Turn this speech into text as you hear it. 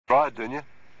Rod, didn't you? Yeah.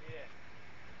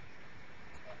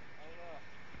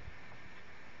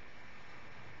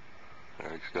 I don't know.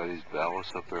 Erik's got his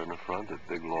ballast up there in the front, that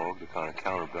big log, to kind of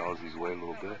counterbalance his weight a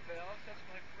little bit. That's not my ballast, that's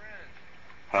my friend.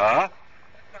 Huh?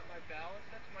 That's not my ballast,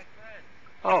 that's my friend.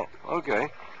 Oh, okay. His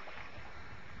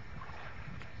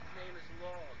name is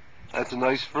Log. That's a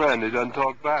nice friend. He doesn't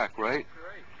talk back, right? That's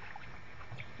right.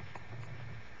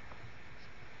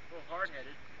 A little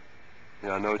hard-headed.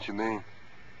 Yeah, I know what you mean.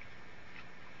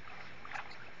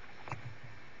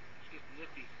 Get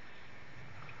nippy.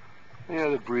 Yeah,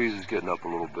 the breeze is getting up a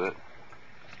little bit.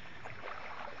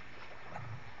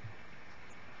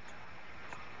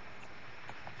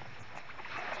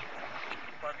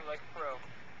 Parking like a pro.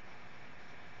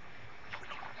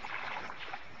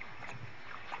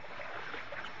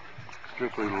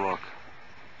 Strictly luck.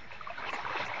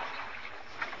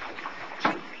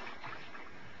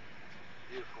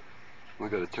 Beautiful. We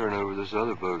got to turn over this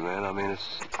other boat, man. I mean,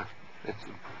 it's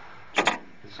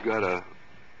got a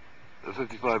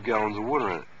 55 gallons of water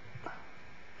in it.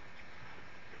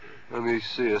 Let me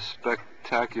see a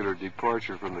spectacular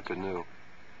departure from the canoe.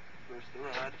 Where's the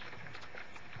rod?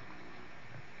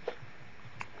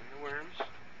 And the worms.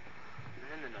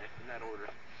 And the knife in that order.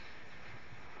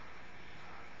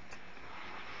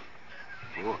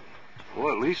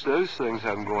 Well, at least those things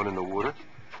haven't gone in the water.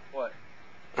 What?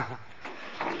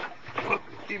 Look,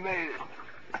 he made it.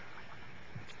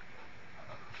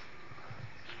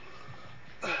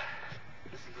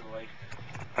 This is a life.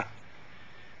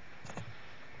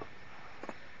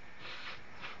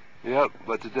 Yep,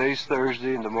 but today's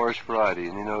Thursday and tomorrow's Friday,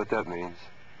 and you know what that means.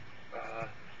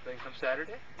 Then come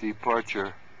Saturday?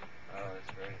 Departure. Oh,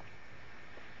 that's right.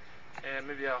 And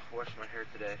maybe I'll wash my hair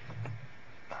today.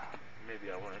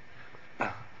 Maybe I won't.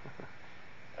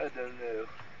 I don't know.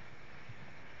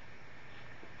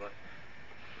 But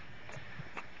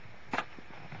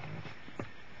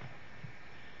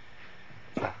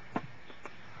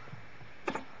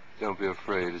Don't be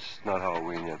afraid. It's not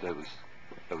Halloween yet. That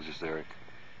was just Erik.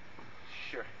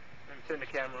 sure. Let me turn the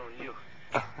camera on you.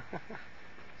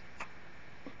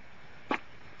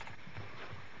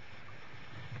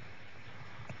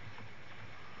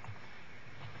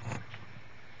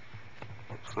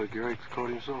 Looks like Erik's caught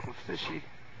himself a fishy.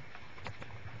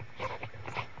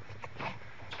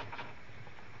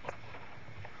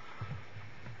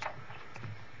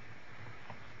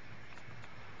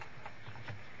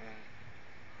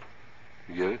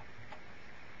 You get it?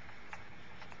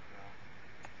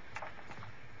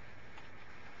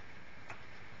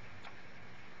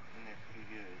 And they're pretty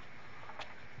good.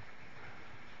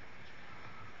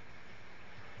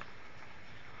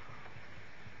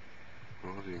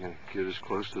 Well, you can get as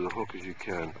close to the hook as you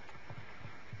can,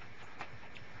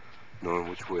 knowing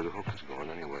which way the hook is going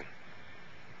anyway.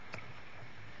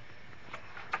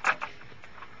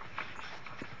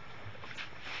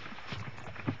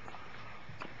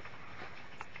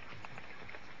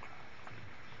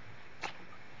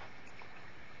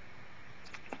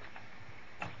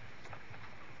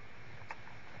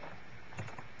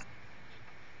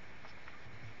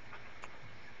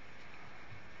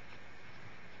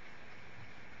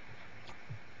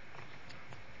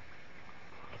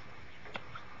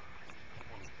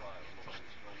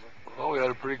 Oh, we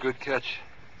had a pretty good catch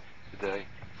today.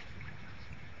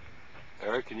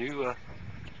 Erik, can you, I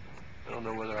don't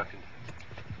know whether I can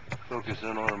focus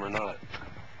in on him or not.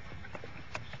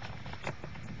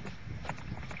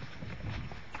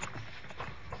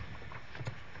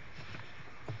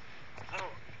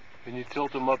 Can you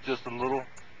tilt him up just a little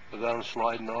without him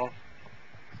sliding off?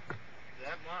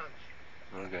 That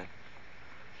much. Okay.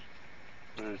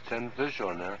 There's 10 fish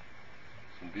on there.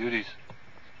 Some beauties.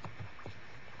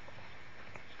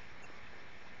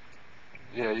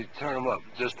 Yeah, you turn them up.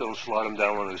 Just don't slide them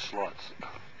down one of those slots.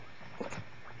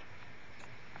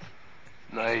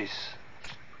 Nice.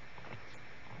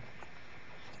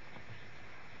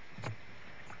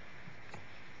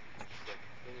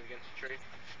 Leaning against the tree.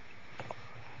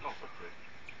 Oh, okay.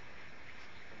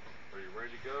 Are you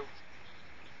ready to go?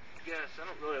 Yes, I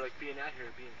don't really like being out here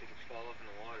and being tickets fall off in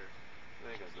the water.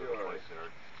 They ain't gonna do it twice,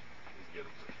 Erik. You can get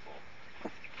them fish fall.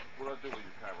 What do I do with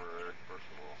your camera, Erik, first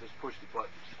of all? Just push the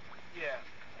buttons. Yeah.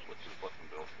 What's this button,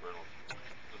 Bill? Right on.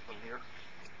 This one here?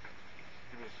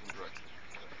 Give me some directions.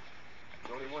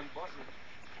 There's only one button.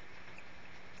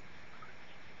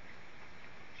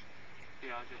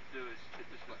 Yeah, all you have to do is hit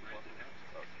this button right there.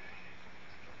 Okay.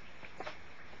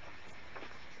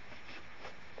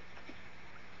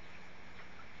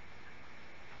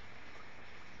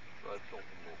 Try to tilt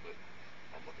him a little bit.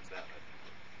 I'm looking down at you.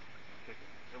 Kick him.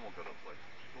 Then we'll go to play.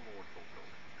 A little more tilt.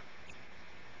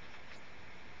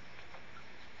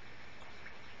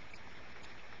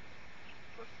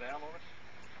 down on it?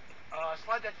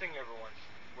 Slide that thing over once.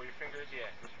 Where your finger is, yeah.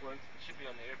 This way? It should be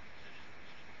on the open position.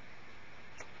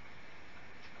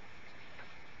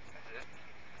 That's it.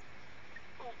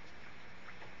 Oh.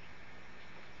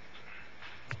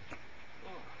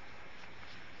 Oh.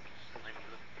 Slimy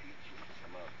little peachy.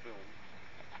 I'm out of film.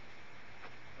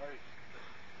 Alright.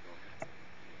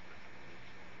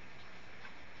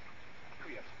 What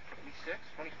are you at? 26?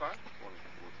 25?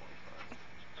 24, 25.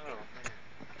 Oh, man.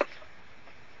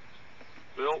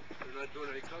 Bill? They're not doing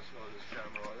any cussing on this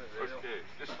camera, are they? Okay,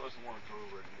 this doesn't want to go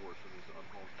over anymore, so I'm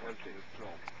going to Empty. this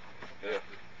film. Yeah.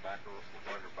 Just back her,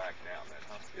 wind her back down then,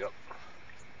 huh? Yep.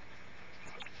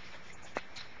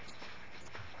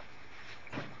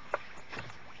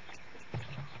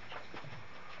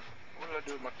 What did I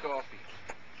do with my coffee?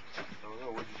 I don't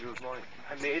know. What'd you do with mine?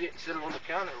 I made it, set it on the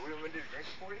counter. We want me to do drinks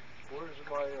for you? Where's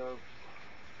my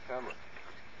camera?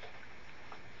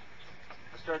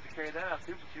 I started to carry that out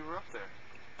too, but you were up there.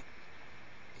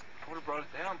 I would have brought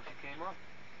it down, but you came up.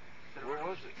 Set Where right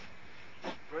was it?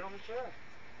 Right on the chair.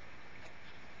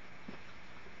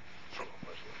 Oh,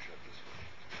 might as well shut this one.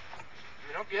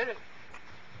 You don't get it.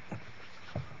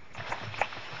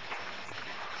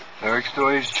 Eric's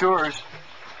doing his chores.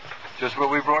 Just what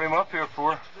we brought him up here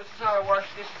for. This is how I wash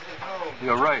dishes at home.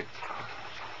 You're right.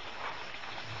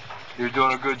 You're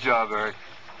doing a good job, Eric.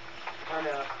 I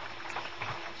know.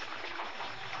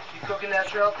 You cooking that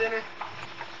trout dinner?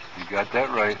 You got that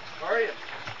right. Are you?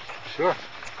 Sure.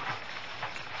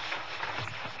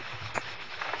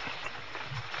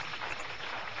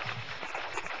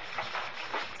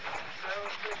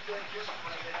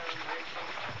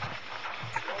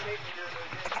 Don't make me do it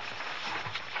again.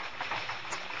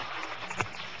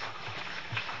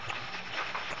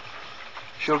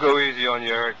 She'll go easy on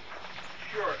you, Eric.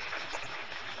 Sure.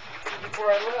 Before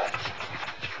I left.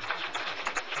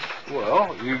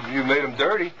 Well, you made him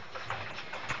dirty.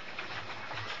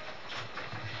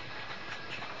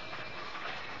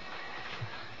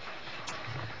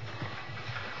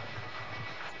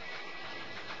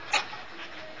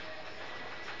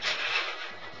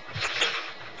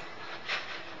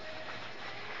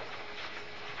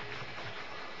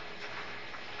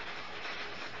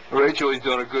 Rachel, he's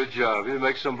doing a good job. He'll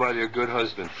make somebody a good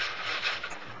husband.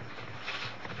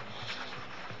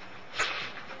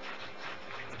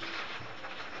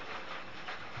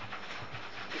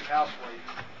 Good housewife.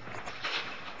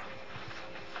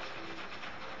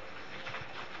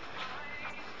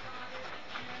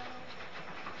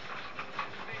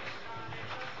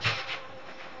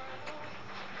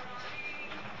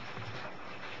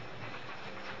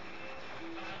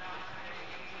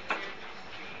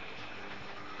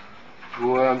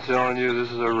 Boy, I'm telling you,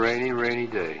 this is a rainy, rainy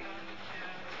day.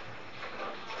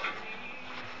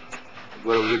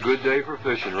 But it was a good day for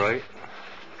fishing, right?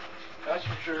 That's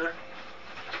for sure.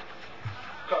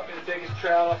 Caught me the biggest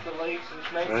trout off the lake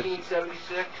since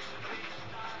 1976.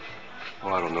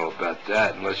 Well, I don't know about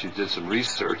that unless you did some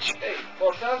research. Hey,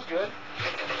 well, it sounds good.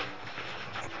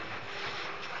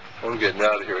 I'm getting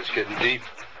out of here. It's getting deep.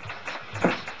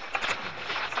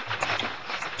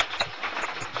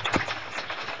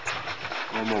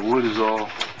 All my wood is all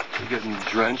getting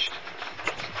drenched.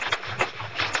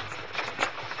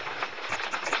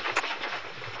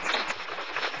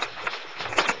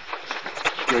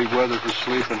 Great weather for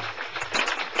sleeping.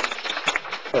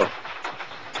 Oh.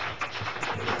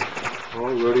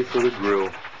 All ready for the grill.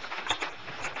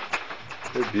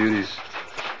 They're beauties.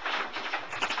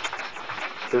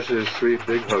 Especially those three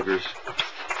big huggers.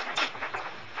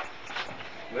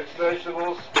 Mixed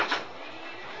vegetables.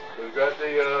 We've got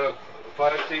the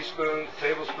 5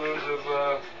 tablespoons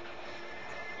of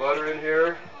butter in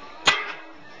here.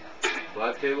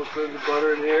 5 tablespoons of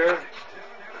butter in here.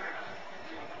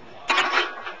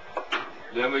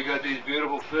 Then we got these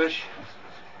beautiful fish,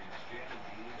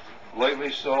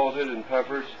 lightly salted and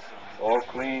peppered, all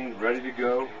clean, ready to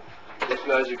go. These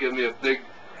guys are giving me a big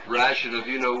ration of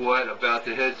you know what about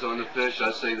the heads on the fish.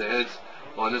 I say the heads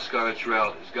on this kind of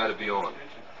trout has got to be on.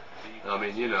 I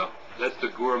mean, you know, that's the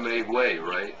gourmet way,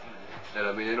 right? And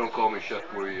I mean, they don't call me Chef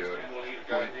Boyardee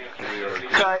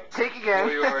Take again.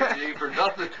 for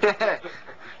nothing.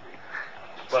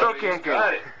 Still can't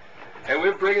get it. And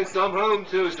we're bringing some home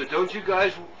too, so don't you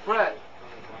guys fret.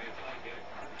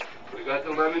 We got the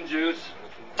lemon juice,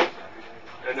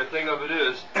 and the thing of it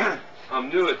is, I'm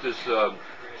new at this, what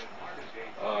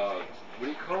do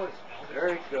you call it,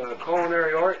 Eric?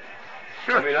 Culinary art?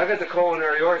 Sure. I mean, I got the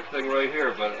culinary art thing right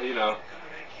here, but, you know,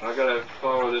 I gotta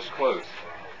follow this close.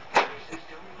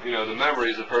 You know, the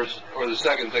memory is the first, or the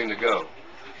second thing to go.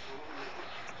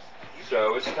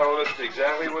 So it's telling us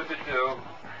exactly what to do.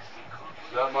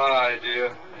 Not my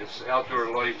idea. It's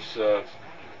Outdoor Life's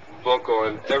book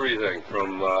on everything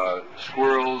from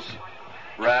squirrels,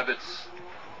 rabbits,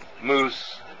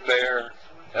 moose, bear,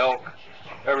 elk.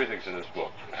 Everything's in this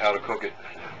book. How to cook it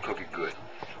good.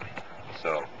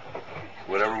 So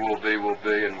whatever will be,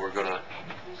 and we're gonna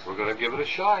give it a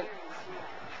shot.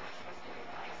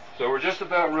 So we're just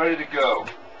about ready to go.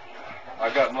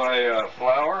 I got my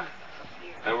flour,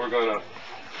 and we're gonna.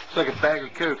 It's like a bag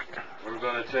of Coke. We're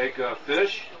gonna take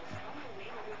fish.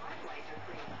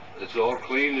 It's all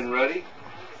cleaned and ready.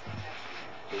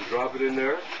 And drop it in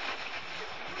there.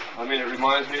 I mean, it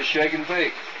reminds me of shake and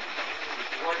bake.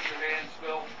 Did you wash your hands,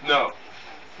 Phil? No.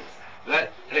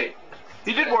 That, hey.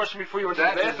 You did wash them before you went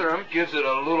to the bathroom. Gives it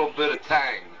a little bit of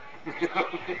tang.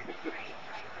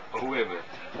 Oh, wait a minute.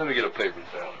 Let me get a paper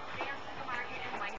towel.